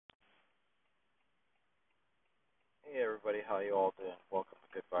Hey everybody, how you all doing? Welcome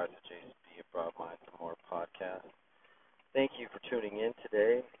to Goodbye to JCB, a Broad Minds and More podcast. Thank you for tuning in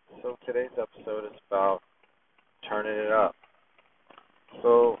today. So today's episode is about turning it up.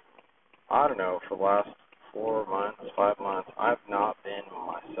 So I don't know, for the last 4 months, 5 months, I've not been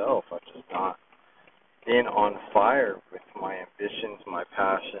myself. I've just not been on fire with my ambitions, my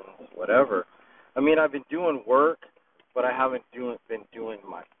passions, whatever. I mean, I've been doing work, but I haven't been doing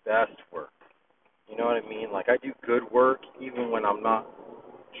my best work. You know what I mean? Like I do good work even when I'm not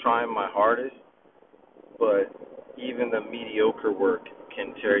trying my hardest, but even the mediocre work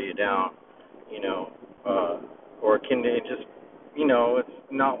can tear you down, you know, uh, or it just, it's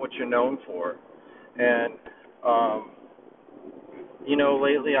not what you're known for. And, um,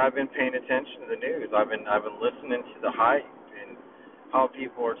 lately I've been paying attention to the news. I've been listening to the hype and how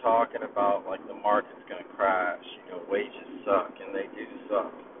people are talking about like the market's gonna crash. Wages suck, and they do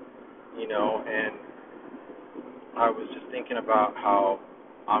suck. And I was just thinking about how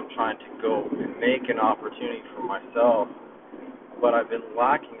I'm trying to go and make an opportunity for myself, but I've been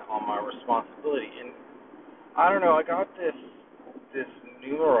lacking on my responsibility. And I don't know, I got this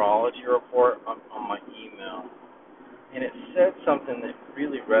numerology report on my email, and it said something that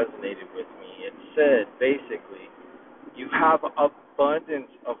really resonated with me. It said basically, you have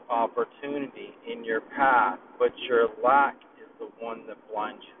abundance of opportunity in your path, but your lack is the one that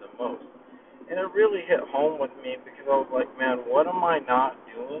blinds you the most. And it really hit home with me because I was like, man, what am I not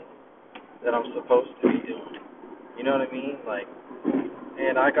doing that I'm supposed to be doing? You know what I mean? Like,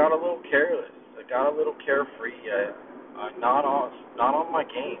 and I got a little careless. I got a little carefree. Not on my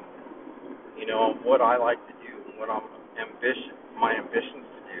game. On what I like to do, what my ambitions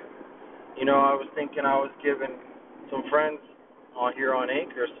to do. I was thinking I was giving some friends on here on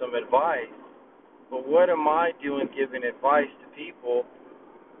Anchor some advice, but what am I doing giving advice to people?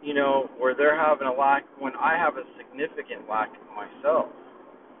 Where they're having a lack when I have a significant lack myself.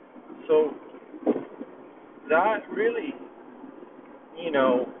 So that really, you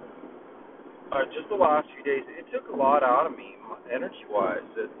know, just the last few days, it took a lot out of me, energy-wise.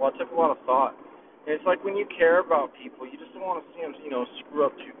 It took a lot of thought. And it's like when you care about people, you just don't want to see them, screw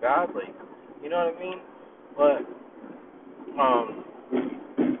up too badly. You know what I mean? But,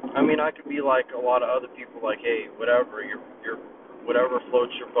 I could be like a lot of other people, like, hey, whatever, you're whatever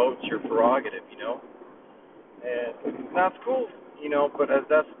floats your boat, it's your prerogative. And that's cool, but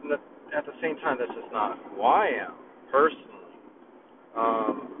that's at the same time, that's just not who I am personally.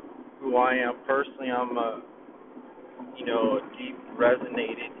 Who I am personally, I'm a deep,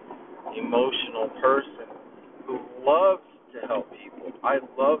 resonated, emotional person who loves to help people. I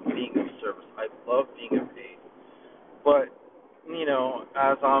love being of service. I love being of aid. But,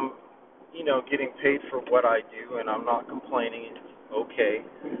 as I'm, getting paid for what I do, and I'm not complaining, it's okay.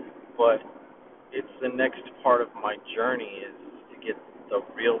 But it's the next part of my journey is to get the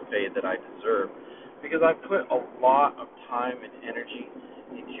real pay that I deserve. Because I put a lot of time and energy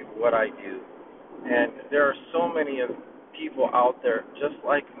into what I do. And there are so many of people out there just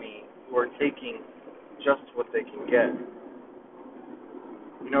like me who are taking just what they can get.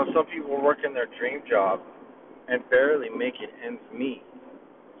 Some people are working their dream job and barely make it ends meet.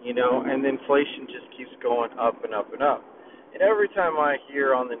 And the inflation just keeps going up and up and up. And every time I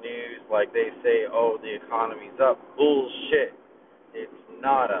hear on the news, like they say, oh, the economy's up, bullshit. It's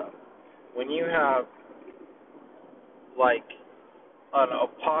not up. When you have, like, a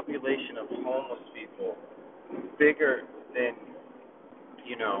population of homeless people bigger than,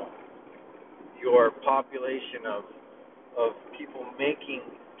 you know, your population of people making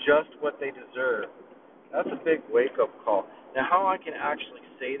just what they deserve, that's a big wake-up call. Now, how I can actually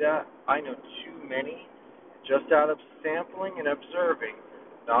say that, I know too many, just out of sampling and observing,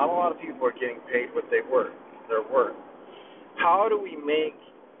 not a lot of people are getting paid what they're worth. How do we make,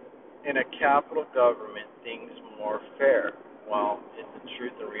 in a capital government, things more fair? Well, in the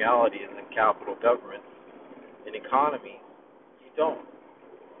truth and reality is in capital government, in economy, you don't.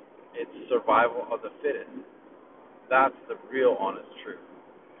 It's survival of the fittest. That's the real honest truth.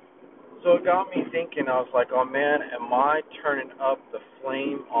 So it got me thinking, I was like, oh man, am I turning up the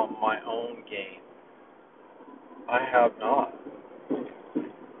flame on my own game? I have not.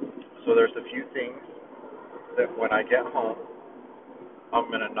 So there's a few things that when I get home, I'm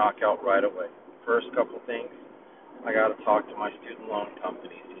going to knock out right away. First couple things, I got to talk to my student loan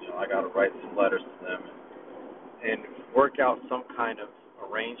companies. I got to write some letters to them and work out some kind of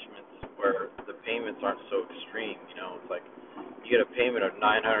arrangements where the payments aren't so extreme. It's like you get a payment of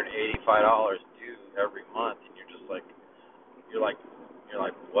 $985 due every month, and you're like,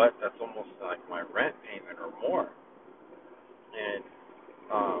 what? That's almost like my rent payment or more. And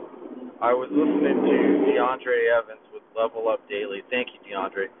I was listening to DeAndre Evans with Level Up Daily. Thank you,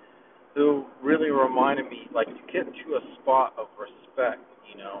 DeAndre. Who really reminded me, like, to get to a spot of respect,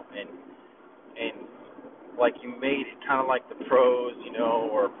 and like you made it kind of like the pros,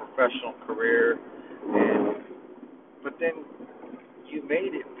 or a professional career, but then you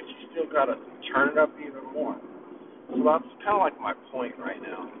made it, but you still got to turn it up even more. So that's kind of like my point right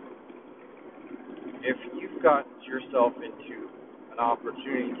now. If you've got yourself into an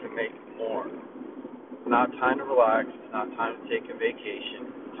opportunity to make more, it's not time to relax, it's not time to take a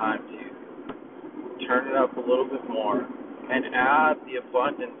vacation, it's time to turn it up a little bit more and add the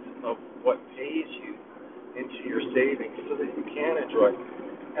abundance of what pays you into your savings so that you can enjoy it.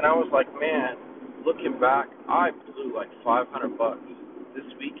 And I was like, man, looking back, I blew like $500 this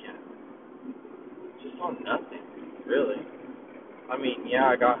weekend just on nothing, really. I mean, yeah,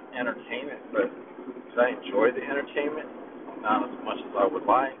 I got entertainment, but did I enjoy the entertainment? Not as much as I would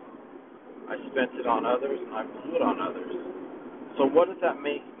like. I spent it on others, and I blew it on others. So what does that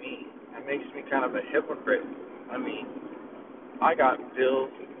make me? It makes me kind of a hypocrite. I mean, I got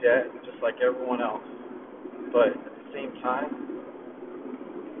bills and debt just like everyone else. But at the same time,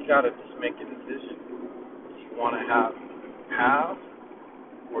 you got to just make a decision. Do you want to have,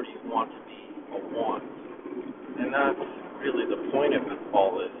 or do you want to be a want? And that's really the point of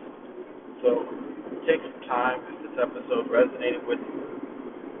all this. So take some time if this episode resonated with you,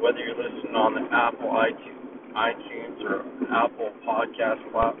 whether you're listening on the Apple iTunes or Apple podcast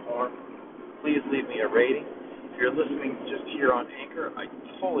platform, please leave me a rating. If you're listening just here on Anchor, I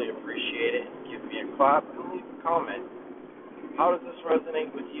totally appreciate it. Give me a clap and leave a comment. How does this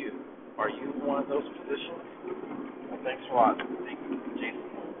resonate with you? Are you in one of those positions? Well, thanks a lot.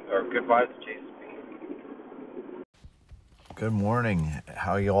 Goodbye to Jason B. Good morning.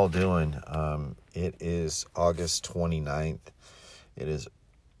 How you all doing? It is August 29th. It is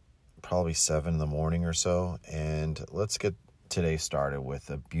probably 7 in the morning or so, and let's get today started with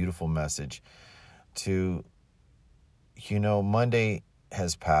a beautiful message to, Monday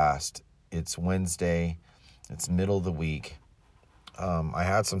has passed. It's Wednesday. It's middle of the week. I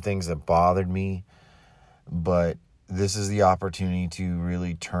had some things that bothered me, but this is the opportunity to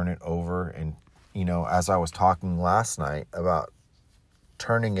really turn it over. And, as I was talking last night about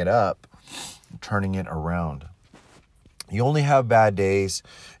turning it up, turning it around. You only have bad days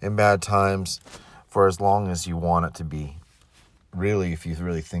and bad times for as long as you want it to be. Really, if you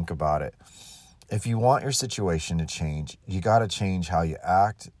really think about it. If you want your situation to change, you got to change how you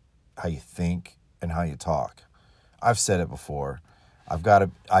act, how you think, and how you talk. I've said it before.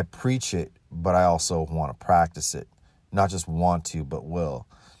 I preach it, but I also want to practice it. Not just want to, but will.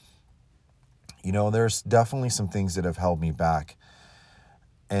 There's definitely some things that have held me back.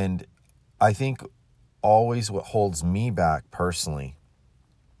 And I think always what holds me back personally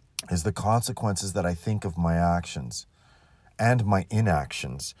is the consequences that I think of my actions and my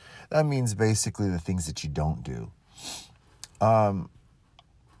inactions. That means basically the things that you don't do.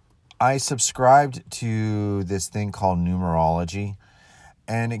 I subscribed to this thing called numerology,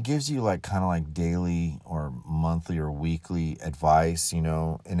 and it gives you kind of daily or monthly or weekly advice,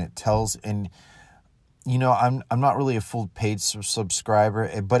 and it tells, and I'm not really a full paid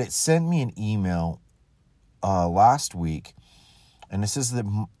subscriber, but it sent me an email last week, and it says that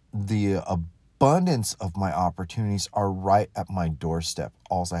the abundance of my opportunities are right at my doorstep.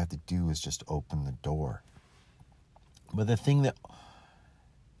 All I have to do is just open the door. But the thing that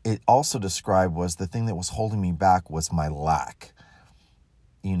it also described was the thing that was holding me back was my lack.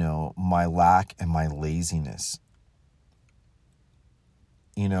 My lack and my laziness.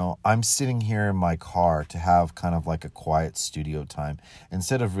 I'm sitting here in my car to have kind of like a quiet studio time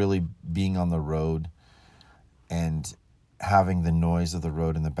instead of really being on the road and having the noise of the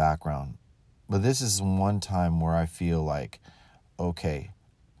road in the background. But this is one time where I feel like, okay,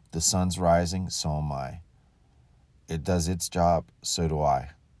 the sun's rising, so am I. It does its job, so do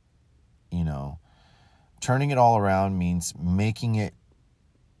I. Turning it all around means making it,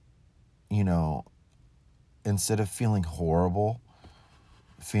 instead of feeling horrible,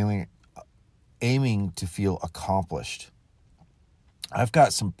 aiming to feel accomplished. I've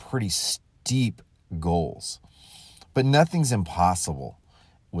got some pretty steep goals, but nothing's impossible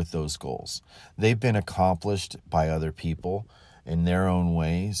with those goals. They've been accomplished by other people in their own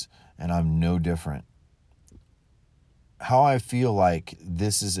ways, and I'm no different. How I feel like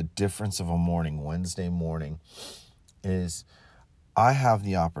this is a difference of a morning, Wednesday morning, is I have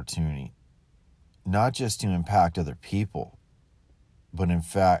the opportunity not just to impact other people, but in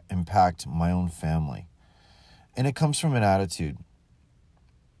fact impact my own family. And it comes from an attitude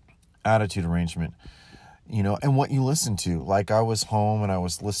arrangement. and what you listen to. Like, I was home and I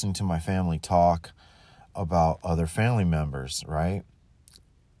was listening to my family talk about other family members, right?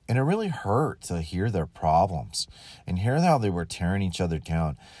 And it really hurt to hear their problems and hear how they were tearing each other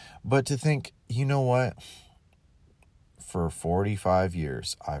down. But to think, you know what? For 45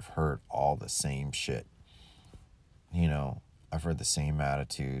 years, I've heard all the same shit. I've heard the same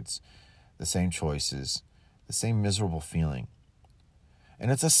attitudes, the same choices, the same miserable feeling.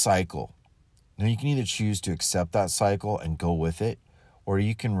 And it's a cycle. Now, you can either choose to accept that cycle and go with it, or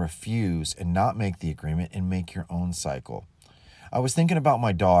you can refuse and not make the agreement and make your own cycle. I was thinking about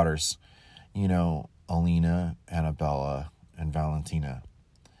my daughters, Alina, Annabella, and Valentina.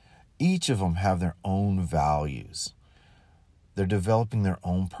 Each of them have their own values. They're developing their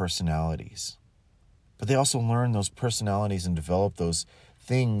own personalities. But they also learn those personalities and develop those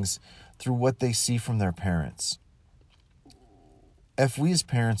things through what they see from their parents. If we as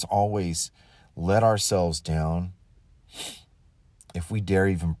parents always let ourselves down, if we dare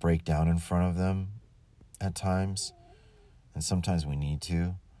even break down in front of them at times, and sometimes we need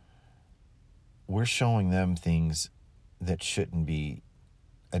to, we're showing them things that shouldn't be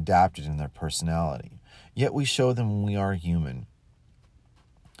adapted in their personality. Yet we show them we are human.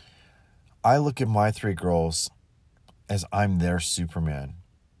 I look at my 3 girls as I'm their Superman.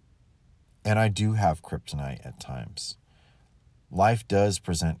 And I do have kryptonite at times. Life does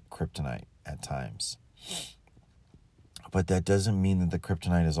present kryptonite at times. But that doesn't mean that the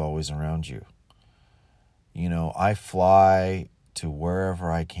kryptonite is always around you. I fly to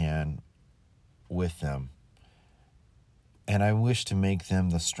wherever I can with them. And I wish to make them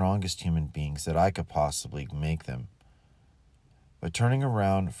the strongest human beings that I could possibly make them. But turning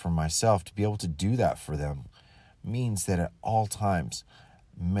around for myself to be able to do that for them means that at all times,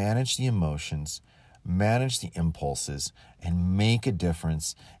 manage the emotions, manage the impulses, and make a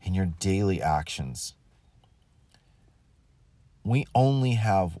difference in your daily actions. We only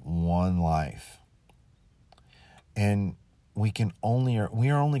have one life. And we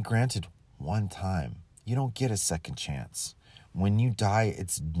are only granted one time. You don't get a second chance. When you die,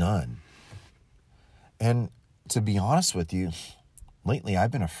 it's done. And to be honest with you, lately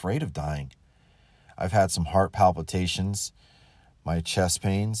I've been afraid of dying. I've had some heart palpitations, my chest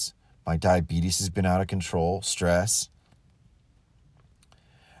pains, my diabetes has been out of control, stress.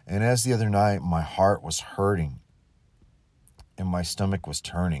 And as the other night, my heart was hurting and my stomach was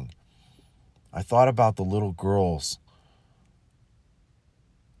turning. I thought about the little girls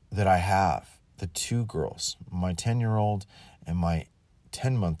that I have, the 2 girls, my 10-year-old and my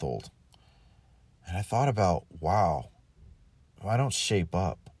 10-month-old. And I thought about, wow, if I don't shape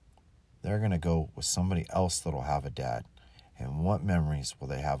up, they're going to go with somebody else that'll have a dad. And what memories will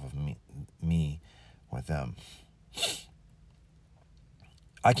they have of me with them?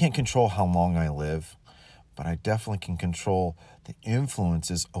 I can't control how long I live, but I definitely can control the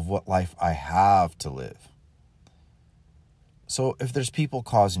influences of what life I have to live. So if there's people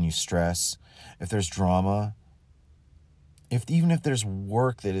causing you stress, if there's drama, even if there's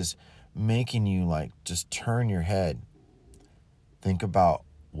work that is making you just turn your head, think about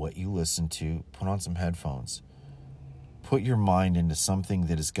what you listen to, put on some headphones, put your mind into something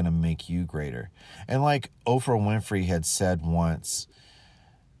that is going to make you greater. And like Oprah Winfrey had said once,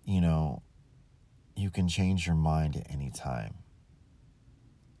 you can change your mind at any time.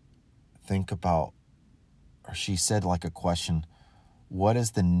 Think about, or she said like a question, what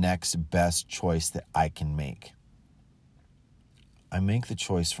is the next best choice that I can make? I make the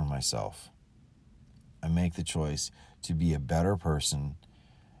choice for myself. I make the choice to be a better person.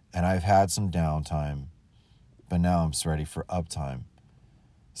 And I've had some downtime, but now I'm ready for uptime.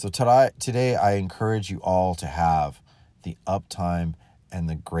 So today I encourage you all to have the uptime and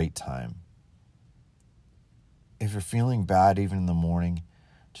the great time. If you're feeling bad even in the morning,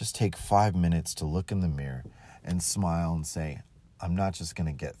 just take 5 minutes to look in the mirror and smile and say, I'm not just going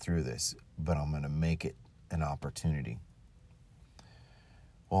to get through this, but I'm going to make it an opportunity.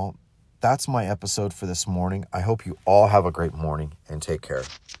 Well, that's my episode for this morning. I hope you all have a great morning and take care.